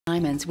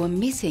diamonds were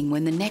missing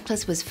when the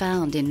necklace was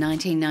found in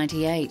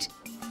 1998,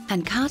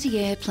 and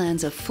Cartier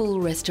plans a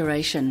full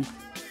restoration.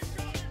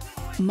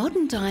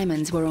 Modern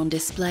diamonds were on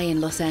display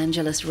in Los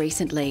Angeles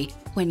recently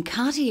when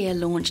Cartier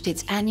launched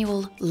its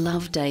annual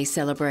Love Day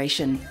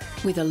celebration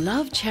with a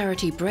love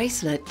charity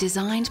bracelet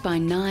designed by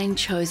 9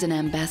 chosen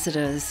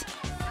ambassadors.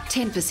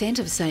 10%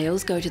 of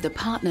sales go to the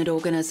partnered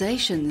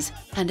organisations,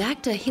 and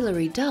actor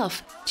Hilary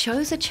Duff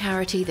chose a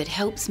charity that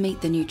helps meet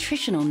the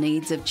nutritional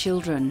needs of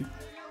children.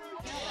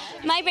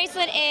 My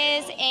bracelet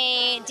is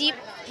a deep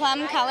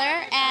plum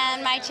color,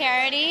 and my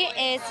charity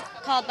is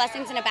called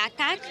Blessings in a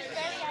Backpack.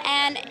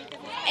 And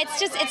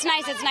it's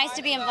nice. It's nice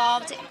to be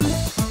involved.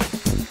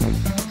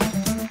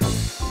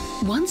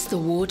 Once the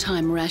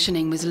wartime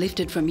rationing was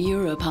lifted from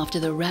Europe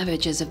after the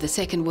ravages of the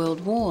Second World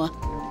War,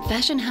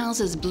 fashion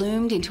houses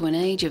bloomed into an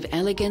age of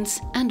elegance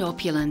and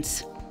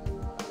opulence.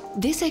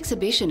 This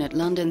exhibition at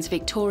London's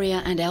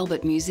Victoria and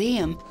Albert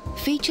Museum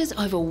features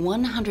over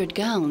 100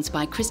 gowns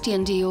by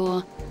Christian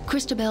Dior,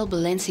 Christobel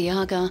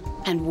Balenciaga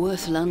and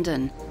Worth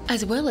London,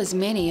 as well as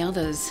many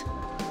others.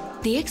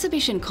 The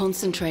exhibition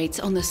concentrates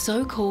on the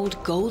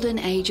so-called Golden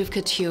Age of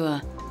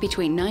Couture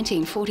between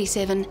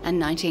 1947 and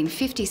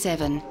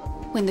 1957,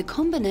 when the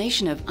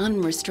combination of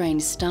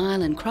unrestrained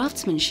style and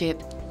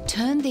craftsmanship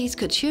turned these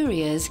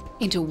couturiers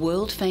into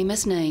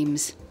world-famous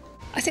names.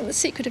 I think the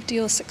secret of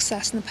Dior's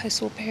success in the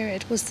post-war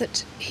period was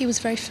that he was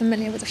very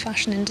familiar with the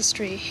fashion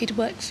industry. He'd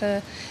worked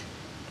for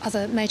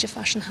other major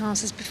fashion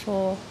houses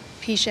before,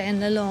 Piaget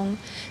and Lalonde.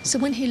 So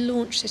when he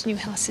launched his new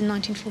house in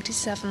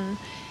 1947,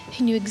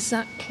 he knew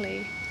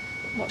exactly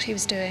what he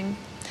was doing.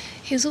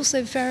 He was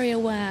also very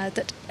aware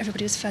that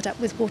everybody was fed up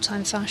with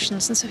wartime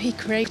fashions, and so he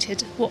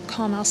created what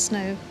Carmel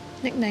Snow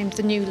nicknamed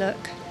the New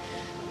Look.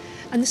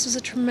 And this was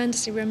a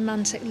tremendously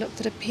romantic look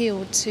that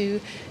appealed to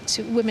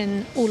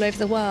women all over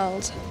the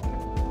world.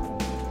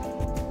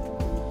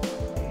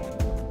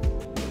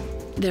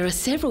 There are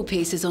several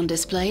pieces on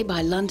display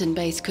by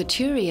London-based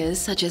couturiers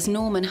such as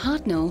Norman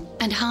Hartnell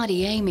and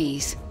Hardy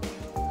Amies.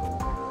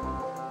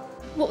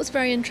 What was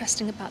very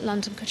interesting about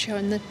London couture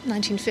in the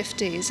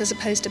 1950s, as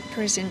opposed to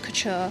Parisian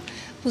couture,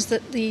 was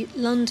that the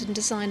London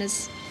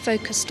designers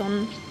focused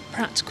on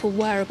practical,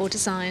 wearable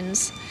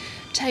designs.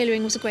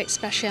 Tailoring was a great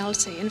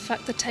speciality. In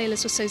fact, the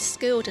tailors were so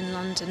skilled in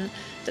London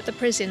that the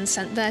Parisians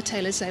sent their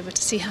tailors over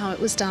to see how it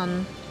was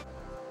done.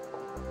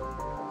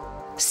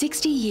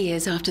 60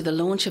 years after the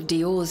launch of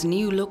Dior's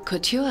New Look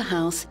couture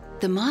house,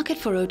 the market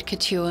for haute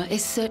couture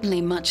is certainly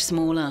much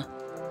smaller.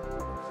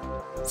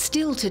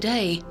 Still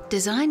today,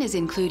 designers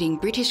including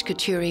British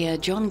couturier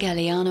John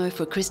Galliano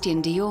for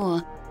Christian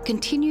Dior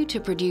continue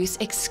to produce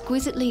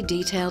exquisitely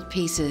detailed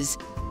pieces,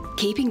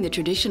 keeping the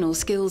traditional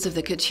skills of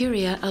the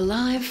couturier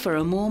alive for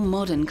a more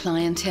modern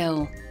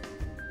clientele.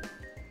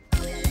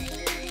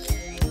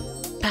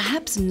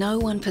 Perhaps no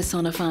one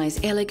personifies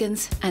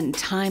elegance and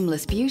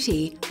timeless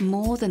beauty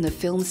more than the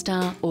film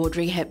star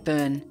Audrey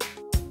Hepburn.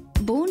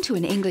 Born to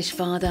an English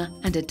father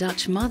and a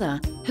Dutch mother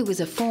who was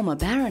a former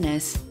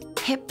baroness,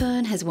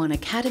 Hepburn has won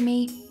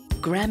Academy,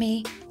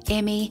 Grammy,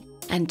 Emmy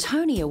and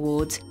Tony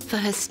Awards for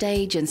her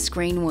stage and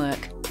screen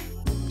work.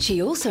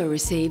 She also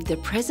received the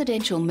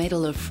Presidential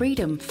Medal of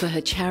Freedom for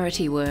her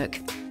charity work.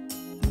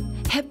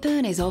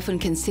 Hepburn is often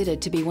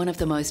considered to be one of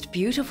the most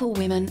beautiful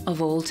women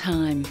of all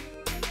time.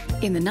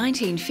 In the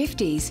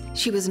 1950s,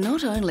 she was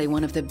not only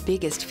one of the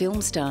biggest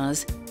film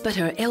stars, but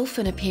her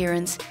elfin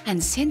appearance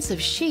and sense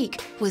of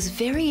chic was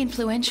very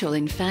influential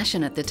in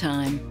fashion at the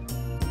time.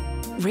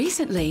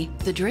 Recently,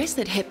 the dress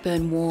that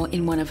Hepburn wore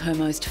in one of her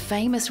most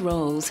famous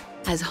roles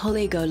as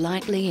Holly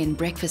Golightly in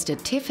Breakfast at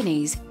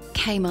Tiffany's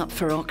came up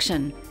for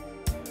auction.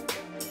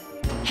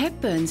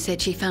 Hepburn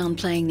said she found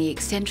playing the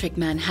eccentric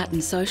Manhattan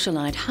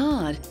socialite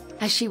hard,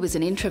 as she was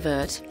an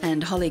introvert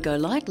and Holly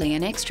Golightly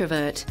an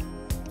extrovert.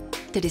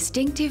 The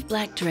distinctive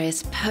black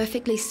dress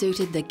perfectly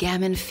suited the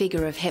gamin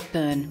figure of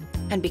Hepburn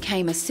and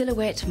became a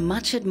silhouette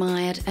much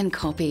admired and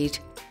copied.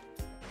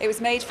 It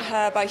was made for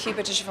her by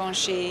Hubert de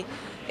Givenchy.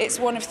 It's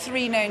one of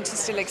 3 known to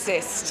still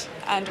exist,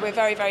 and we're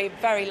very, very,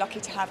 very lucky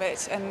to have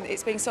it. And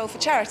it's being sold for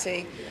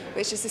charity,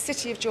 which is the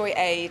City of Joy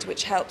Aid,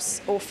 which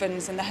helps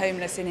orphans and the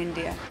homeless in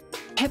India.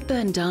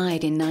 Hepburn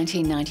died in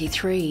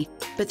 1993,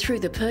 but through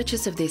the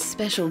purchase of this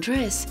special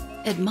dress,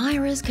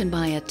 admirers can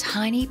buy a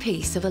tiny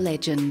piece of a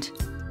legend.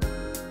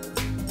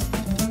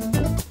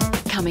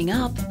 Coming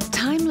up,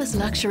 timeless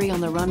luxury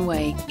on the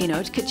runway in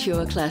haute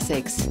couture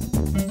classics.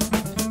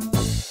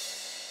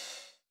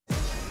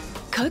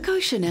 Coco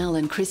Chanel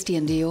and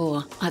Christian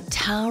Dior are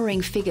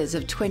towering figures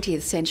of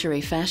 20th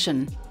century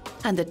fashion,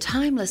 and the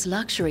timeless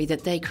luxury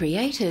that they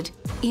created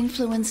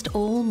influenced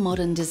all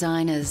modern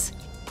designers.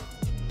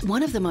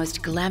 One of the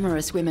most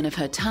glamorous women of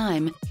her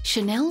time,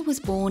 Chanel was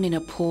born in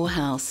a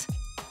poorhouse.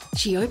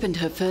 She opened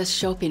her first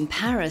shop in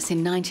Paris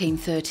in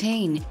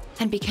 1913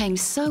 and became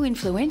so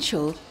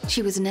influential,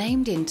 she was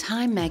named in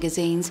Time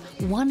magazine's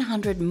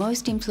 100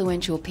 most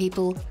influential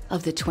people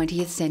of the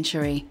 20th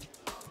century.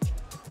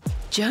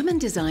 German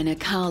designer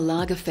Karl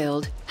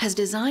Lagerfeld has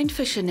designed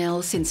for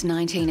Chanel since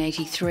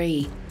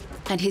 1983.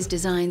 and his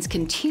designs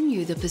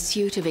continue the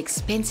pursuit of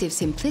expensive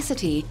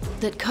simplicity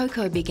that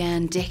Coco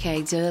began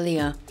decades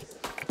earlier.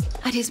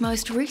 At his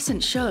most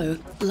recent show,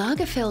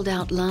 Lagerfeld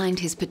outlined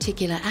his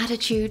particular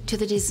attitude to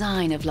the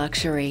design of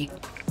luxury.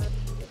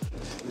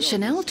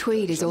 Chanel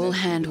tweed is all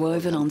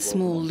hand-woven on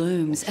small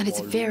looms and it's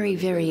very,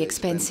 very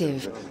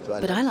expensive.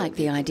 But I like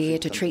the idea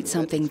to treat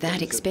something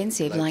that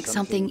expensive like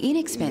something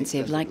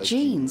inexpensive, like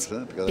jeans,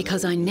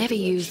 because I never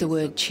use the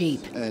word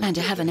cheap, and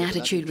to have an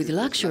attitude with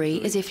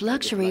luxury as if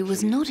luxury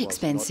was not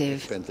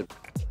expensive.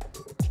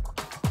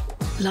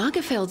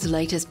 Lagerfeld's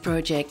latest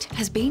project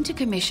has been to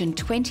commission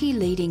 20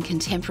 leading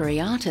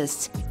contemporary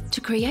artists to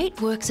create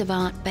works of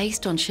art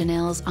based on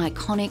Chanel's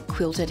iconic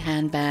quilted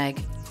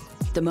handbag.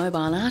 The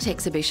mobile art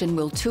exhibition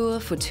will tour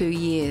for 2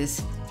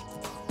 years.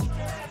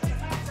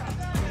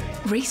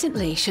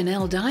 Recently,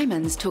 Chanel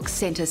Diamonds took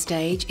centre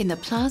stage in the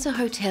Plaza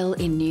Hotel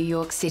in New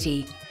York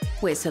City,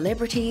 where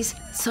celebrities,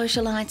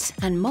 socialites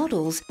and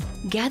models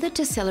gathered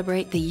to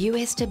celebrate the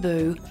US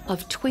debut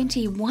of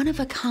 20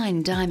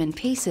 one-of-a-kind diamond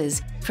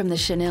pieces from the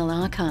Chanel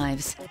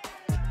archives.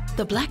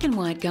 The black and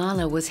white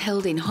gala was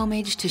held in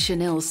homage to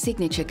Chanel's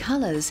signature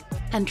colours,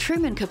 and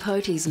Truman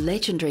Capote's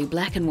legendary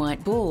black and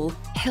white ball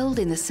held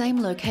in the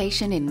same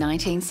location in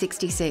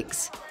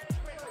 1966.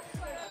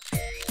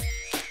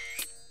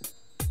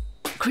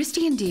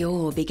 Christian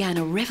Dior began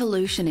a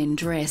revolution in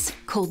dress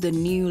called the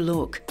New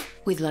Look,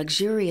 with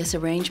luxurious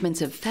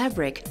arrangements of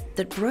fabric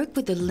that broke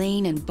with the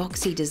lean and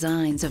boxy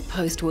designs of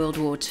post-World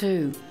War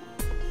II.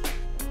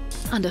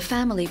 Under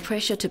family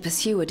pressure to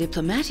pursue a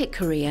diplomatic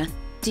career,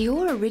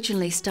 Dior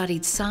originally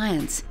studied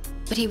science,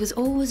 but he was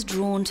always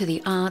drawn to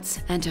the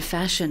arts and to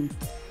fashion.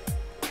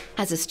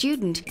 As a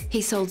student,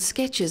 he sold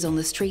sketches on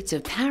the streets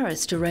of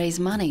Paris to raise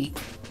money.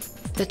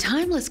 The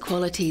timeless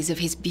qualities of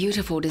his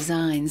beautiful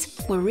designs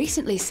were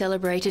recently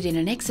celebrated in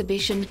an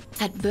exhibition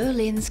at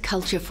Berlin's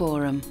Culture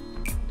Forum.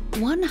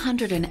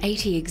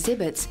 180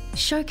 exhibits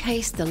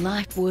showcased the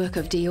life work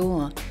of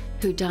Dior,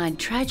 who died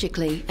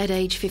tragically at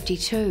age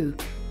 52.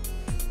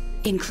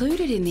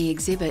 Included in the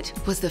exhibit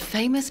was the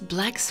famous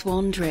black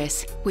swan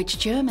dress, which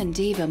German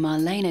diva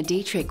Marlene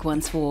Dietrich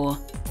once wore.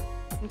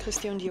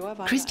 Christian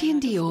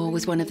Dior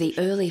was one of the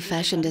early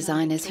fashion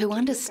designers who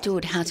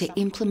understood how to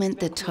implement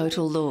the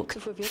total look,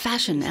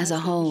 fashion as a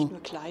whole.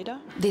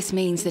 This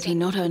means that he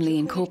not only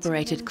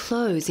incorporated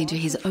clothes into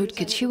his haute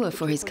couture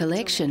for his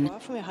collection,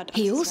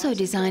 he also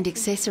designed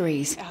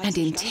accessories and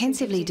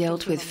intensively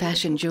dealt with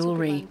fashion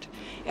jewellery.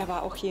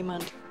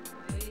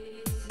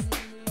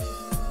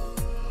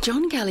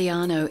 John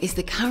Galliano is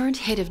the current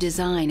head of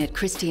design at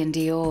Christian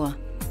Dior.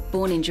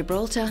 Born in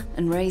Gibraltar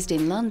and raised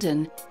in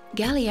London,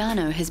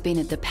 Galliano has been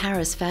at the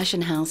Paris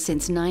fashion house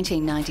since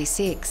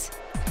 1996,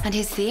 and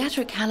his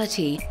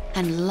theatricality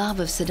and love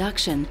of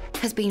seduction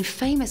has been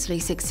famously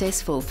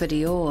successful for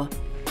Dior.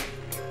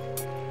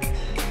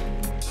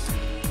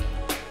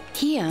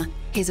 Here,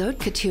 his haute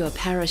couture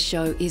Paris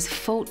show is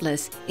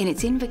faultless in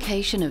its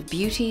invocation of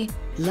beauty,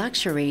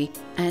 luxury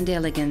and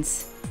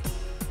elegance.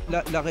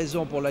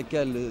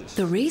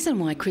 The reason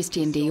why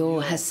Christian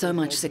Dior has so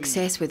much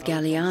success with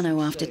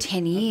Galliano after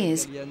 10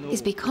 years is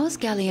because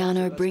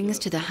Galliano brings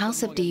to the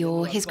House of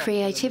Dior his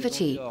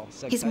creativity,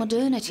 his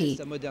modernity,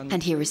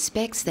 and he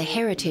respects the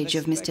heritage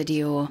of Mr.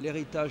 Dior.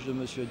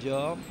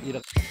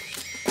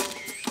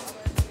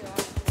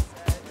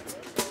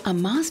 A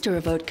master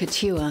of haute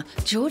couture,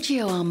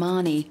 Giorgio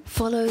Armani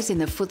follows in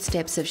the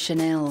footsteps of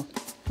Chanel,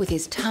 with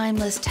his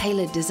timeless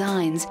tailored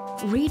designs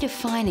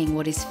redefining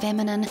what is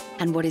feminine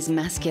and what is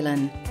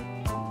masculine.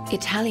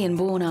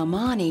 Italian-born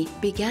Armani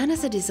began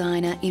as a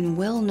designer in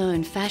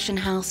well-known fashion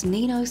house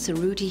Nino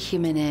Cerruti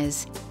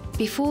Jimenez,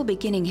 before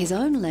beginning his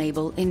own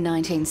label in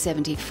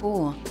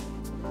 1974.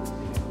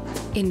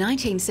 In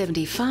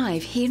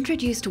 1975, he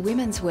introduced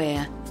women's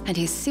wear, and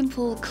his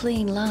simple,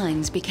 clean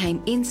lines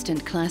became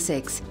instant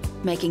classics,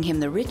 making him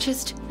the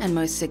richest and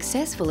most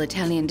successful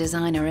Italian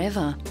designer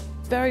ever.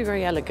 Very,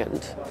 very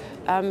elegant.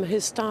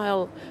 His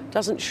style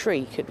doesn't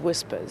shriek, it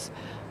whispers.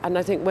 And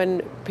I think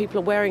when people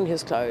are wearing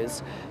his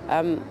clothes,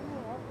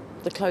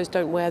 the clothes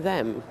don't wear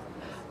them.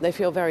 They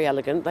feel very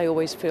elegant, they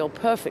always feel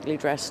perfectly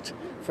dressed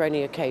for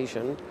any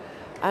occasion,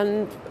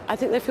 and I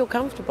think they feel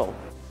comfortable.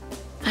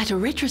 At a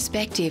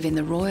retrospective in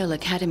the Royal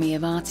Academy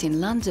of Arts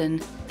in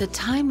London, the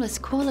timeless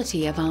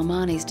quality of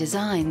Armani's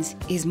designs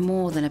is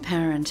more than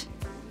apparent.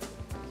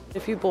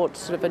 If you bought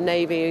sort of a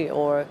navy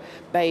or a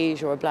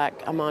beige or a black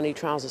Armani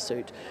trouser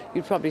suit,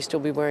 you'd probably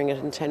still be wearing it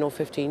in 10 or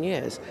 15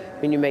 years.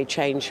 I mean, you may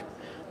change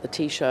the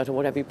t-shirt or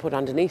whatever you put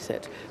underneath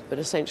it, but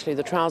essentially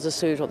the trouser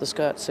suit or the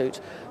skirt suit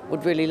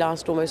would really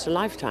last almost a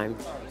lifetime.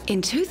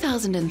 In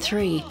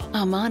 2003,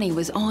 Armani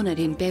was honoured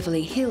in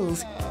Beverly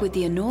Hills with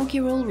the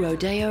inaugural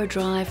Rodeo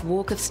Drive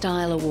Walk of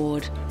Style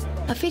Award,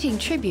 a fitting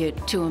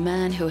tribute to a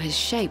man who has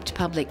shaped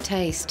public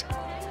taste.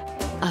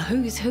 A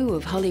who's who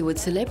of Hollywood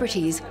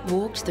celebrities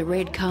walked the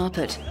red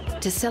carpet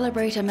to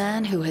celebrate a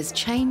man who has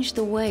changed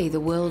the way the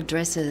world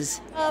dresses.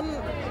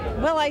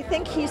 Well, I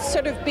think he's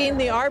sort of been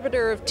the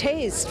arbiter of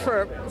taste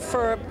for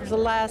the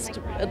last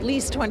at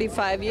least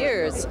 25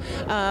 years.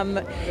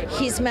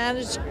 He's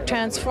managed to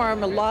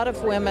transform a lot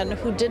of women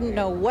who didn't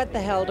know what the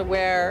hell to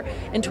wear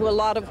into a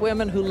lot of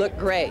women who look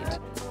great.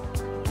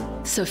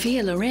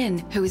 Sophia Loren,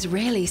 who is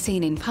rarely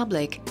seen in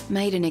public,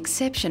 made an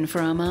exception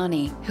for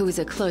Armani, who is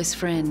a close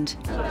friend.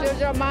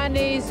 Giorgio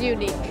Armani is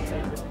unique.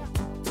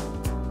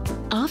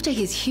 After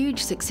his huge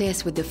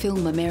success with the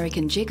film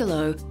American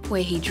Gigolo,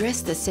 where he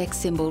dressed the sex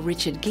symbol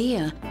Richard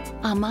Gere,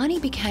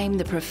 Armani became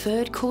the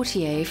preferred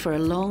courtier for a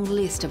long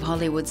list of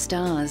Hollywood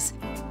stars.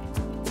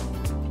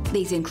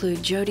 These include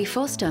Jodie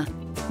Foster,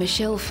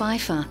 Michelle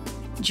Pfeiffer,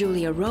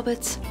 Julia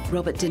Roberts,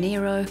 Robert De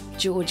Niro,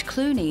 George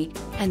Clooney,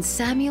 and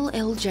Samuel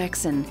L.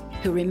 Jackson,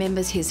 who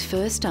remembers his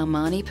first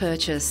Armani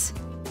purchase.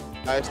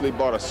 I actually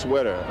bought a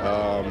sweater,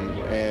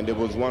 and it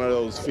was one of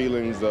those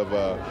feelings of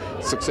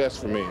success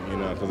for me, you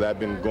know, because I've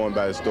been going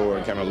by the store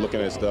and kind of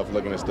looking at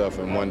stuff,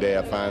 and one day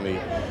I finally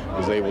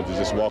was able to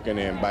just walk in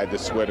there and buy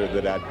this sweater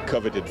that I'd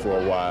coveted for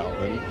a while.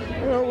 And,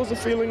 you know, it was a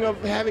feeling of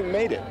having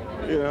made it,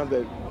 you know,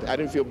 that I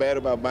didn't feel bad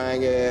about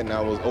buying it, and I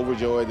was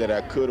overjoyed that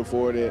I could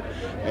afford it.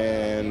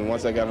 And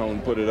once I got home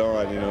and put it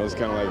on, you know, it was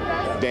kind of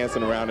like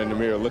dancing around in the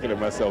mirror, looking at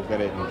myself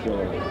in it and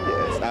feeling,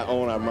 yes, I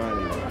own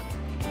Armani.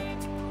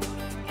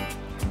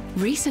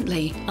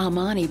 Recently,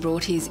 Armani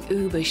brought his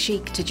uber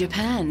chic to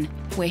Japan,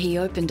 where he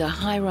opened a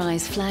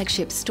high-rise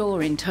flagship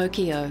store in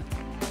Tokyo.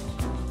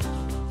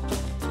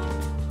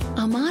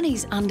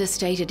 Armani's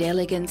understated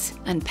elegance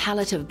and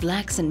palette of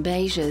blacks and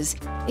beiges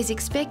is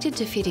expected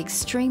to fit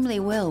extremely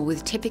well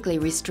with typically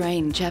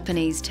restrained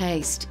Japanese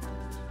taste.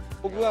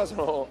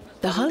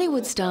 The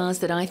Hollywood stars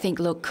that I think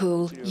look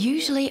cool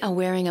usually are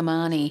wearing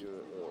Armani.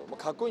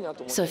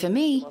 So for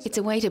me, it's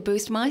a way to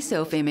boost my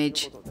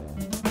self-image.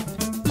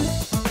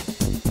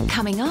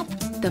 Coming up,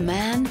 the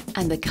man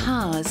and the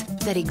cars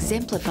that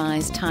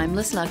exemplifies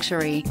timeless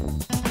luxury.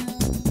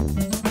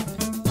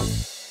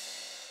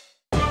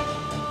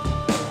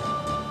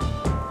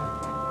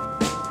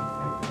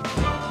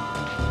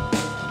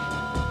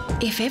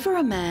 If ever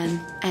a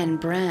man and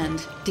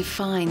brand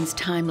defines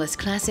timeless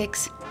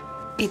classics,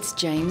 it's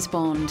James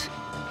Bond.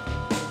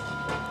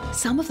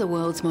 Some of the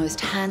world's most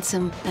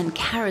handsome and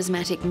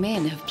charismatic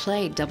men have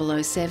played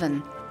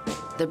 007.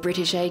 The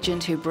British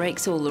agent who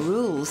breaks all the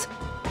rules,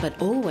 but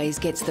always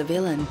gets the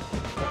villain.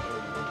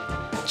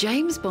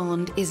 James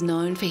Bond is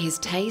known for his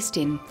taste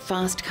in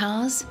fast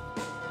cars,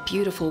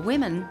 beautiful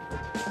women,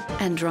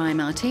 and dry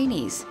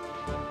martinis.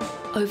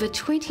 Over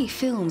 20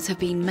 films have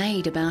been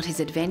made about his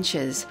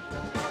adventures,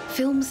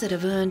 films that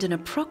have earned an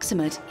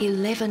approximate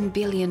 $11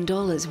 billion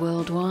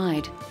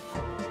worldwide.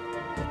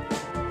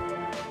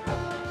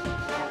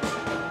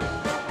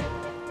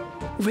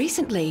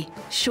 Recently,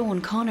 Sean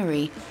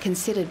Connery,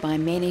 considered by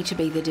many to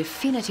be the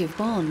definitive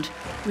Bond,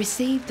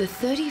 received the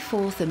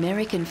 34th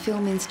American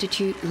Film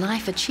Institute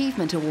Life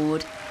Achievement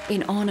Award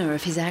in honour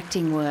of his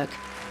acting work.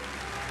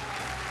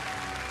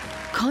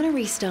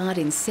 Connery starred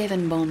in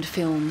 7 Bond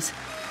films,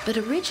 but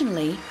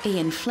originally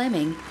Ian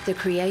Fleming, the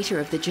creator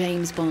of the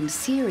James Bond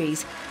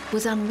series,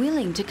 was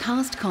unwilling to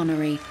cast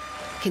Connery,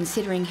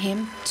 considering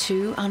him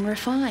too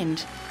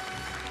unrefined.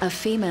 A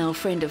female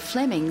friend of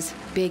Fleming's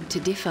begged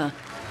to differ,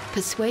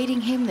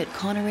 persuading him that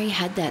Connery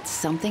had that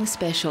something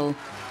special,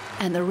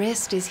 and the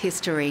rest is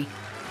history.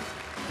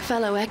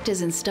 Fellow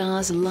actors and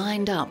stars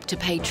lined up to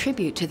pay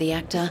tribute to the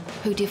actor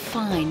who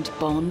defined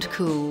Bond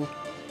cool.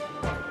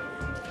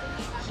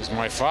 He's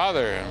my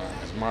father,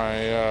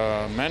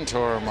 my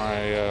mentor,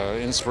 my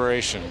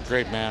inspiration.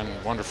 Great man,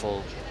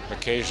 wonderful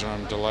occasion.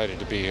 I'm delighted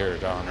to be here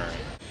to honor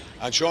him.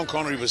 And Sean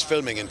Connery was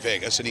filming in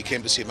Vegas, and he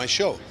came to see my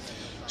show.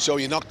 So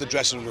he knocked the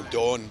dressing room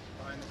door, and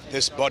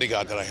this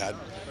bodyguard that I had,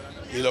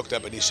 he looked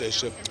up and he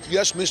says,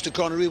 "Yes, Mr.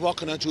 Connery, what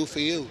can I do for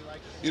you?"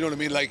 You know what I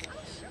mean? Like,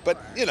 but,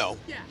 you know.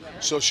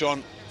 So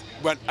Sean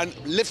went and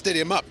lifted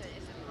him up,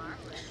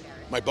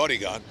 my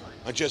bodyguard,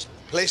 and just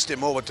placed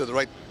him over to the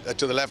right,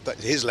 to the left,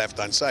 his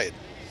left-hand side,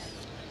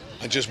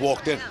 and just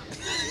walked in.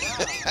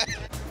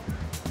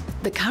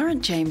 The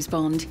current James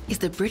Bond is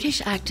the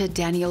British actor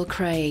Daniel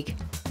Craig.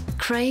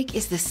 Craig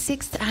is the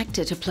 6th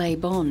actor to play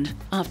Bond,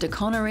 after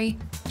Connery,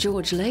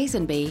 George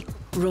Lazenby,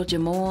 Roger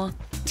Moore,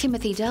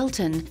 Timothy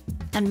Dalton,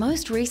 and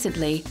most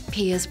recently,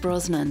 Pierce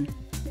Brosnan.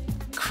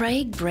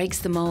 Craig breaks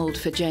the mould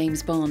for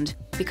James Bond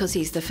because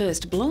he's the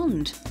first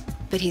blonde,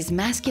 but his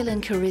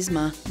masculine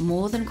charisma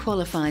more than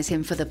qualifies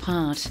him for the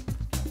part.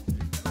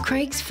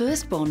 Craig's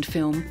first Bond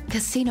film,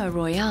 Casino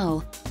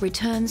Royale,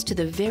 returns to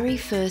the very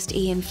first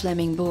Ian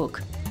Fleming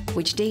book,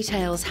 which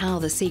details how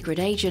the secret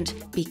agent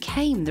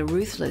became the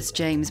ruthless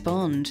James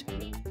Bond.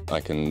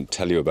 I can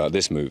tell you about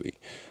this movie,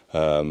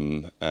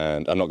 and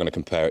I'm not going to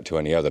compare it to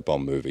any other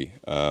Bond movie,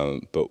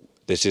 but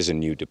this is a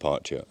new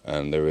departure,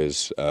 and there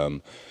is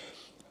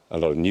a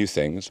lot of new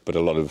things, but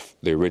a lot of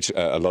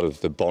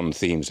the Bond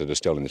themes that are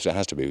still in this. It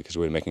has to be, because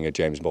we're making a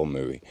James Bond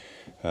movie.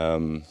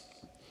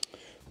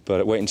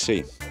 But wait and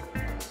see.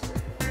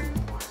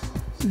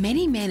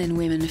 Many men and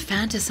women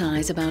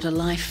fantasize about a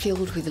life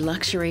filled with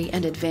luxury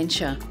and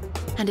adventure,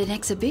 and an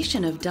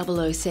exhibition of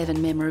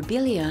 007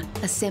 memorabilia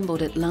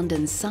assembled at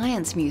London's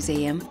Science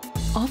Museum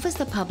offers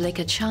the public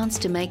a chance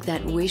to make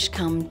that wish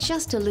come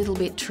just a little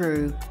bit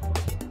true.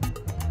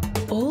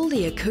 All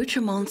the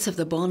accoutrements of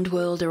the Bond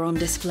world are on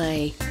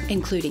display,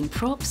 including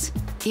props,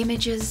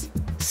 images,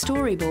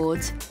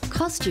 storyboards,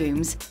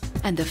 costumes,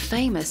 and the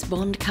famous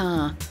Bond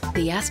car,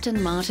 the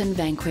Aston Martin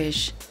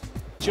Vanquish.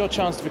 It's your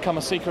chance to become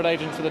a secret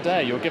agent for the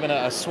day. You're given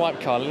a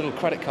swipe card, a little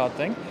credit card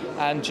thing,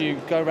 and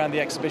you go around the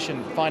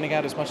exhibition finding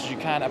out as much as you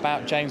can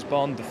about James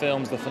Bond, the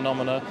films, the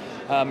phenomena.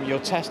 You're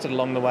tested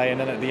along the way, and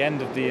then at the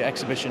end of the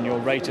exhibition you're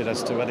rated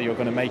as to whether you're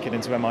going to make it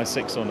into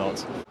MI6 or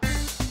not.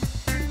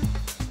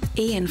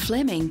 Ian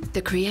Fleming,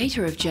 the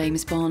creator of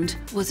James Bond,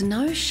 was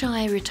no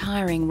shy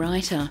retiring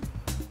writer.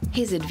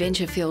 His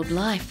adventure-filled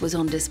life was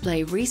on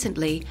display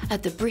recently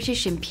at the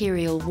British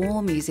Imperial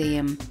War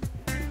Museum.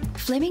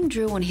 Fleming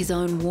drew on his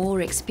own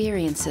war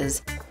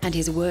experiences and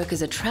his work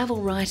as a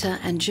travel writer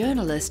and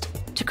journalist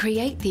to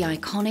create the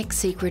iconic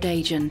secret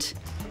agent.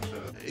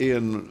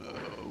 Ian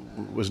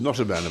was not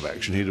a man of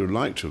action. He'd have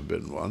liked to have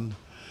been one.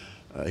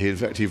 In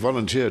fact, he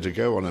volunteered to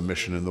go on a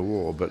mission in the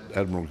war, but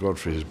Admiral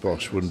Godfrey, his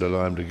boss, wouldn't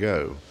allow him to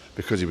go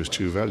because he was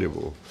too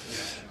valuable.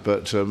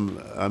 But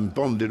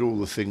Bond did all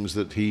the things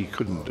that he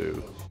couldn't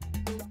do.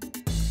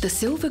 The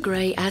silver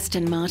grey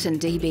Aston Martin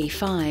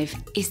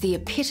DB5 is the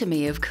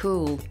epitome of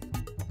cool,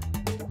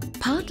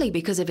 partly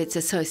because of its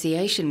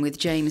association with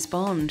James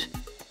Bond.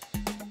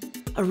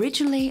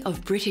 Originally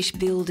of British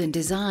build and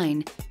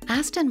design,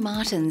 Aston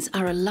Martins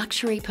are a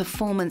luxury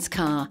performance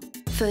car,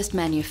 first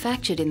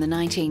manufactured in the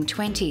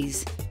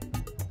 1920s.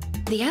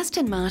 The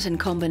Aston Martin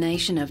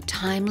combination of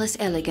timeless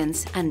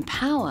elegance and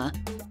power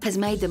has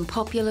made them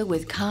popular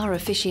with car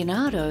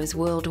aficionados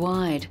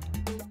worldwide.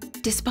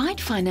 Despite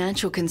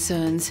financial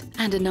concerns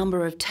and a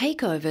number of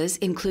takeovers,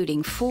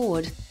 including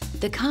Ford,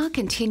 the car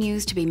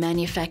continues to be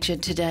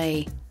manufactured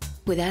today,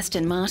 with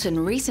Aston Martin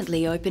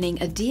recently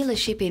opening a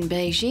dealership in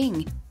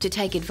Beijing to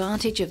take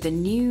advantage of the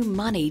new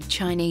moneyed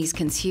Chinese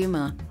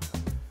consumer.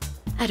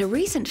 At a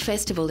recent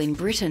festival in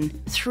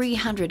Britain,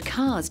 300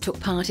 cars took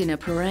part in a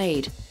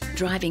parade,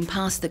 driving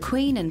past the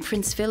Queen and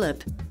Prince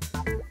Philip.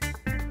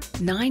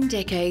 9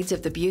 decades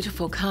of the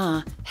beautiful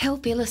car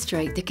help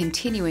illustrate the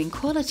continuing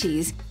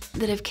qualities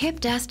that have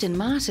kept Aston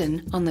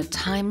Martin on the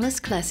Timeless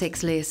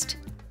Classics list.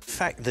 The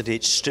fact that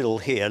it's still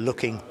here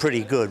looking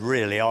pretty good,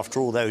 really,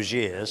 after all those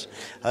years,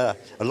 a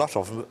lot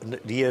of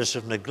years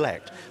of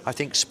neglect, I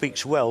think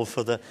speaks well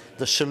for the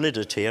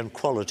solidity and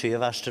quality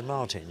of Aston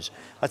Martins.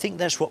 I think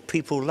that's what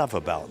people love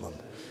about them.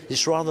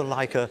 It's rather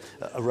like a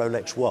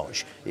Rolex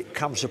watch. It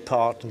comes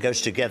apart and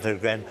goes together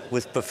again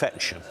with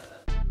perfection.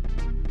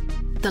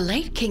 The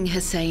late King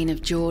Hussein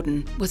of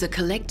Jordan was a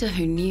collector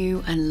who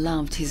knew and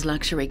loved his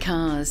luxury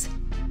cars.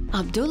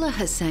 Abdullah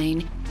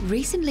Hussein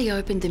recently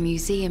opened the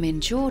museum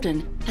in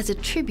Jordan as a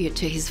tribute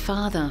to his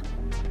father.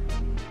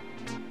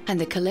 And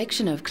the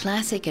collection of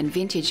classic and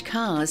vintage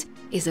cars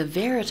is a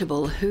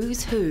veritable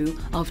who's who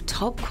of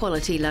top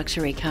quality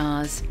luxury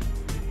cars.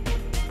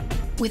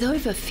 With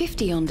over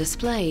 50 on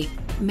display,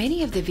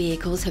 many of the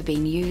vehicles have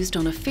been used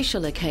on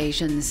official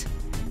occasions,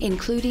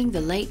 including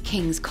the late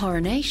King's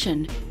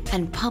coronation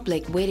and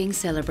public wedding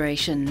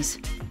celebrations.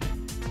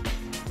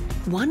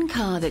 One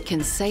car that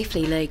can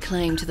safely lay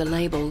claim to the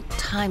label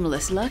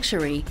timeless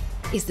luxury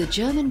is the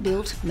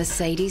German-built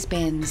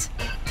Mercedes-Benz.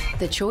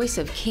 The choice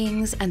of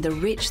kings and the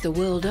rich the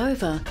world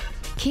over,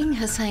 King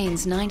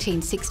Hussein's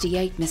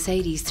 1968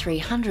 Mercedes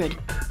 300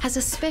 has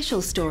a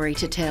special story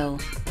to tell.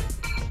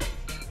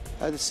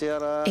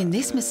 In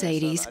this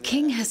Mercedes,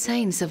 King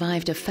Hussein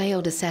survived a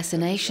failed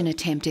assassination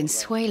attempt in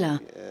Suela,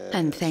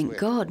 and thank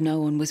God no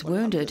one was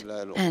wounded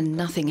and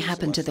nothing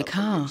happened to the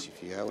car.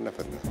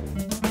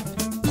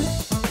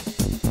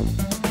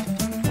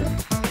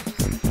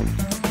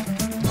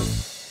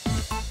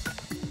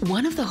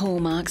 One of the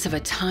hallmarks of a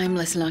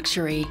timeless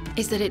luxury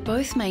is that it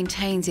both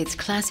maintains its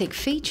classic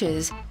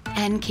features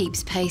and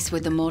keeps pace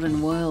with the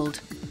modern world.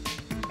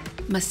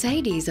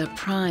 Mercedes are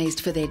prized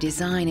for their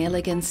design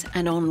elegance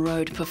and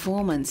on-road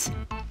performance.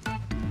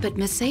 But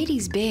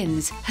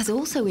Mercedes-Benz has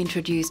also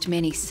introduced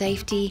many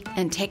safety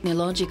and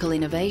technological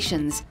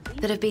innovations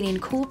that have been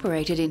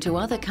incorporated into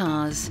other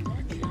cars.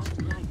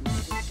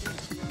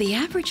 The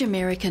average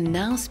American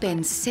now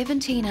spends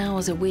 17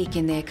 hours a week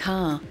in their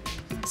car.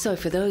 So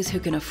for those who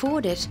can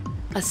afford it,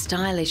 a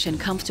stylish and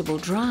comfortable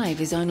drive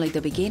is only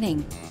the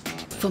beginning.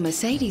 For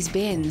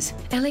Mercedes-Benz,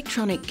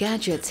 electronic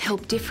gadgets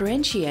help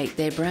differentiate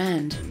their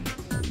brand.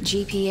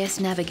 GPS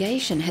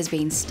navigation has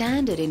been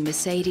standard in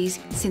Mercedes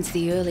since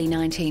the early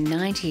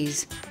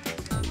 1990s.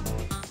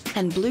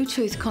 And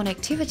Bluetooth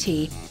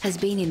connectivity has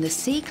been in the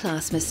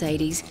C-Class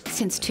Mercedes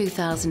since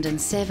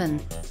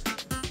 2007.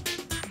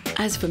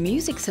 As for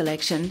music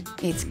selection,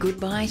 it's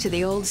goodbye to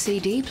the old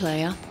CD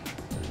player.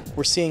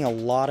 We're seeing a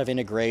lot of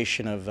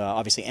integration of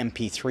obviously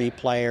MP3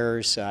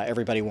 players.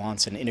 Everybody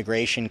wants an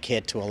integration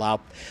kit to allow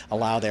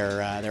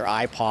their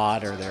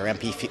iPod or their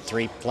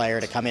MP3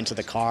 player to come into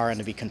the car and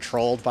to be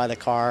controlled by the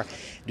car,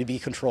 to be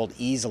controlled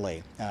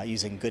easily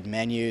using good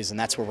menus, and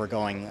that's where we're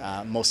going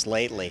most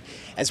lately,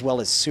 as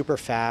well as super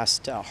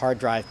fast hard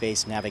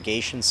drive-based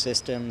navigation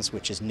systems,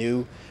 which is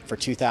new for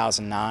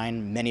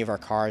 2009. Many of our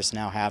cars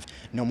now have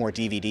no more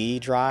DVD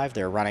drive.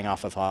 They're running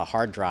off of a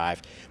hard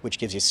drive, which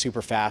gives you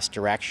super fast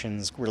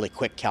directions, really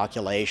quick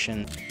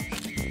calculation.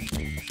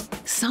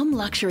 Some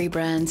luxury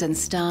brands and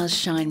stars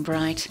shine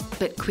bright,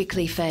 but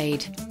quickly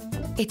fade.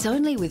 It's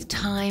only with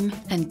time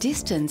and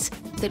distance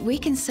that we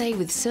can say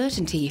with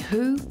certainty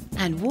who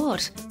and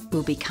what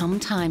will become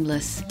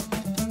timeless.